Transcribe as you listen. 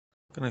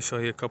Going to show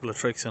you a couple of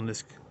tricks on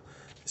this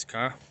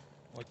car.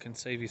 What can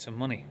save you some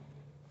money.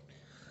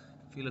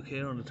 If you look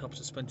here on the top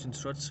suspension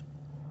struts,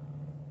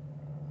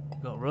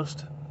 you've got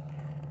rust,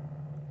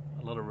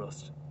 a lot of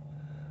rust.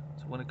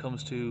 So when it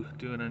comes to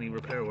doing any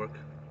repair work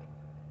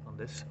on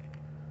this,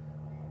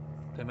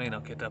 they may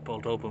not get that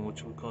bolt open,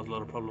 which will cause a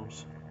lot of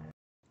problems.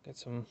 Get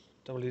some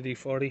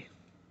WD-40.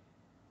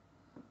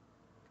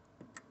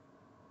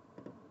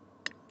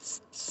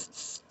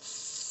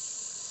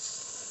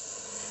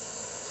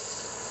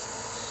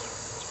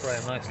 Spray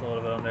a nice load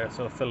of it on there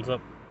so it fills up.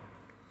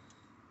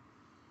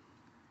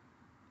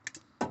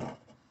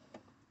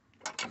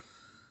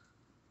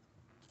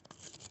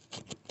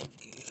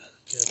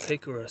 Get a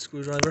pick or a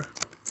screwdriver.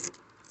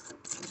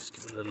 Just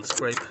give it a little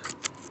scrape.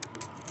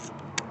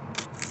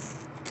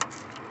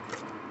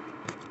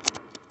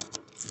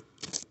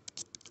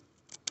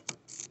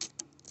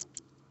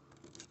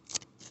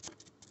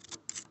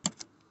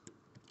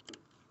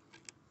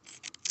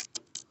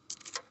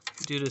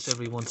 If you do this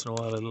every once in a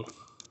while, it'll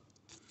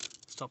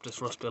stop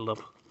this rust build up.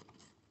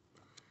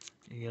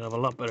 You'll have a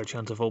lot better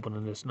chance of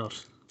opening this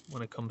nut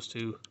when it comes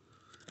to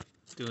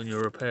doing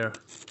your repair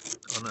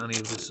on any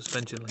of the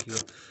suspension, like your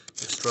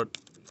strut,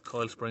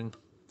 coil spring.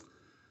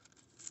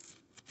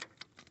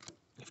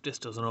 If this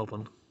doesn't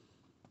open,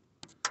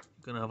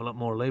 you're going to have a lot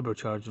more labour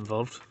charge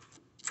involved.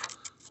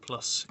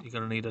 Plus, you're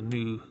going to need a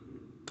new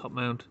top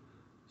mount,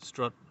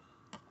 strut,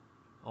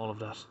 all of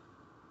that.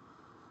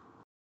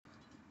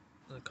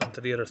 I'll come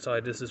to the other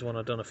side. This is one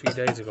I've done a few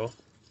days ago.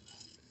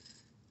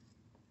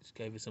 Just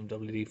gave it some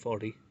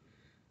WD-40.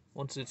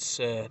 Once it's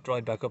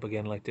dried back up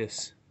again like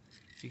this,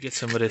 you get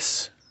some of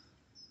this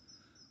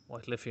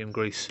white lithium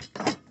grease.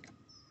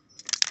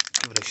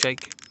 Give it a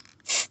shake.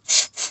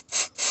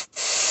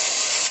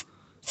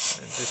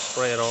 And just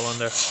spray it all on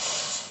there.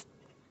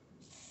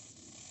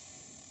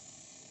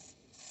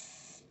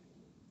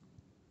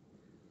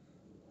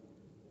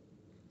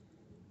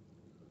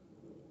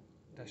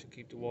 That should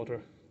keep the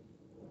water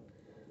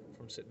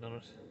from sitting on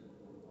it.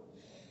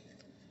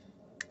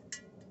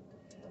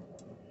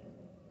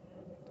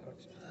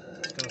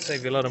 It's going to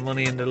save you a lot of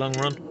money in the long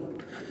run.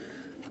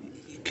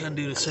 You can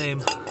do the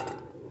same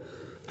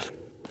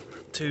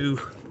to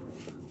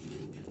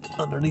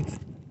underneath.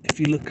 If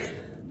you look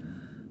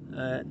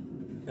at,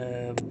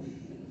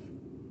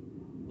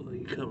 well,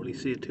 you can't really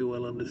see it too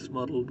well on this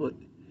model, but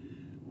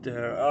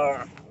there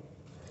are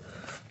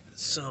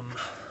some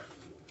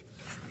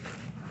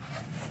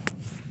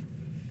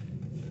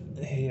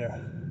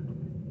here.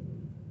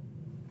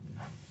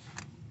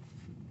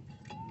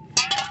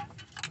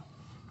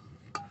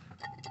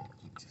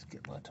 Just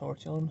get my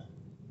torch on.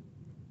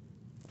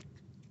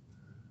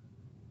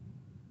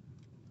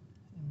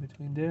 In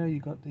between there, you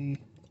got the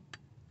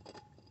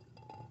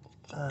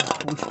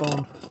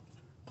wishbone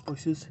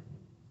bushes,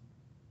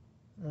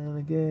 and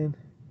again,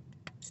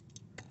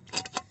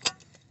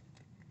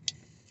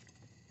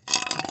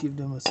 give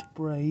them a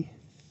spray.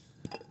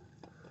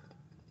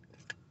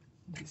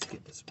 Just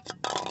get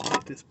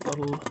this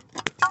bottle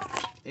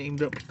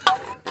aimed up.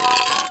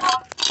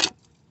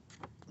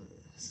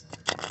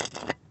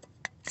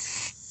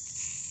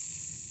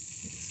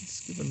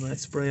 Just give a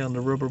nice spray on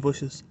the rubber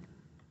bushes.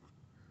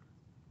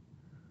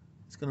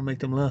 It's going to make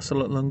them last a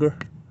lot longer,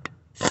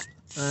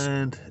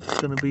 and it's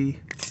going to be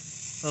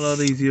a lot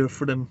easier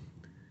for them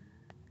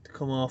to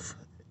come off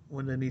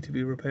when they need to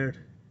be repaired.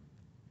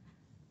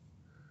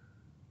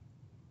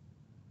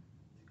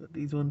 You've got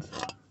these ones,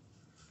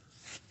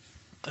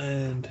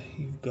 and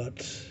you've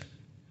got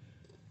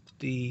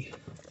the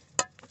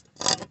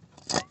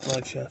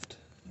drive shaft.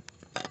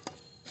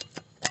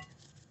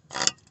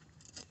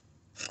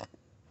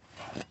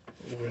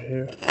 Over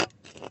here.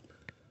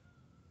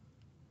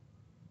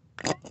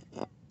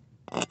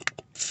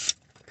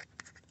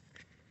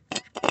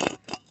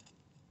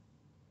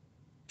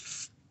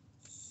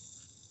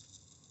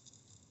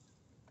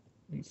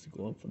 Needs to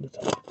go on from the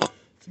top.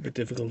 It's a bit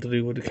difficult to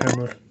do with the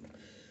camera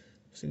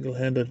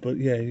single-handed, but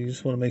yeah, you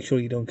just want to make sure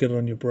you don't get it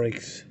on your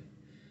brakes,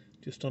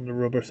 just on the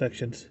rubber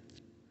sections.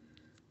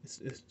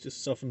 It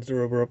just softens the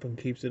rubber up and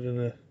keeps it in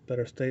a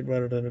better state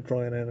rather than it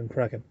drying out and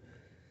cracking.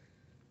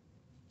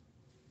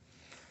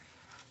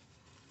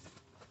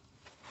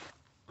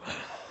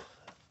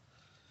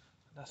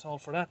 That's all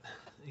for that.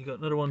 You got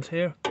another ones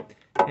here,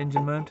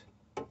 engine mount.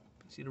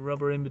 See the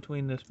rubber in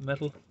between the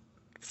metal.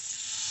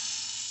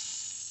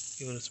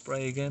 Give it a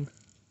spray again.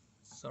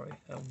 Sorry,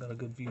 I haven't got a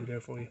good view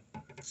there for you.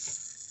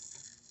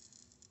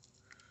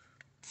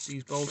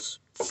 These bolts.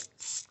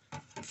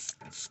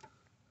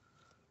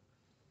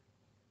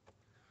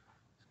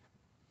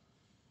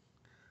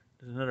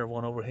 There's another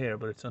one over here,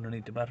 but it's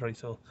underneath the battery,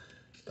 so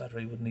the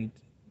battery would need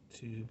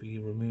to be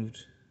removed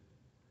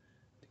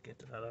to get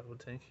to that, I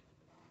would think.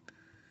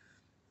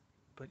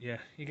 But yeah,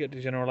 you get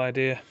the general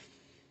idea.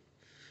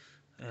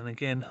 And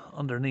again,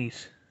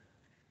 underneath,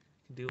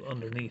 you can do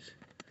underneath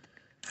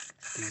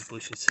these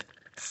bushes.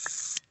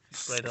 You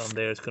spray it on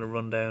there, it's going to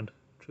run down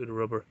through the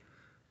rubber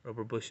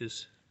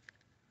bushes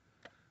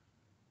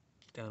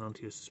down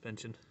onto your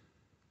suspension.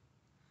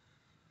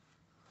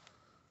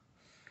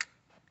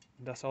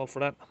 that's all for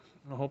that.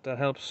 I hope that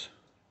helps.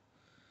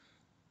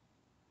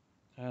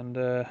 And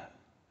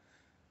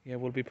yeah,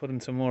 we'll be putting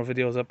some more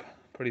videos up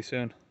pretty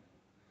soon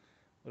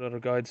with other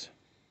guides.